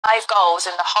5 goals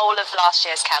in the whole of last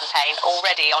year's campaign,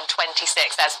 already on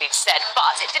 26, as we've said.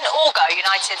 But it didn't all go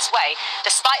United's way,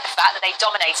 despite the fact that they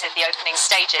dominated the opening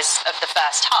stages of the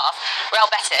first half. Real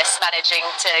Betis managing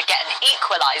to get an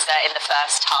equaliser in the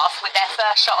first half with their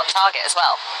first shot on target as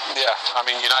well. Yeah, I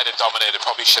mean, United dominated,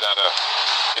 probably should have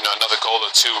had another goal or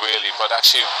two, really. But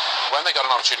actually, when they got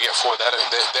an opportunity to get forward,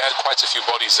 they had quite a few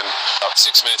bodies, and about 6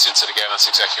 minutes into the game, that's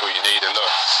exactly what you need. And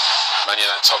look, Man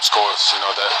United top scorers,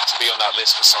 to be on that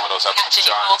list with some of those absolute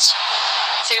giants.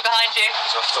 2 behind you.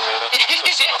 He's after me,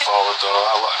 forward, though.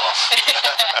 I'll let him off.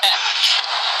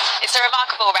 It's a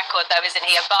remarkable record, though, isn't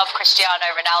he? Above Cristiano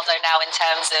Ronaldo now in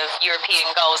terms of European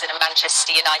goals in a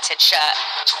Manchester United shirt.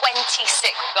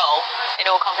 26th goal in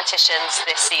all competitions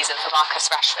this season for Marcus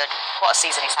Rashford. What a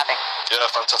season he's having. Yeah,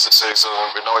 fantastic season.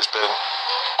 We know he's been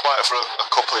quiet for a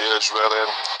couple of years, really,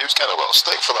 and he was getting a lot of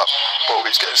stick for that, but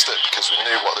he's getting stick because we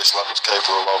knew what this lad was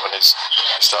capable of, and he's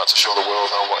starting to show the world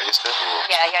now what he's capable of.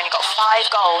 Yeah, he only got 5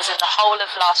 goals in the whole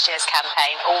of last year's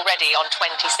campaign, already on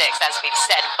 26, as we've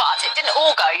said, but it didn't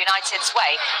all go United's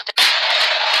way.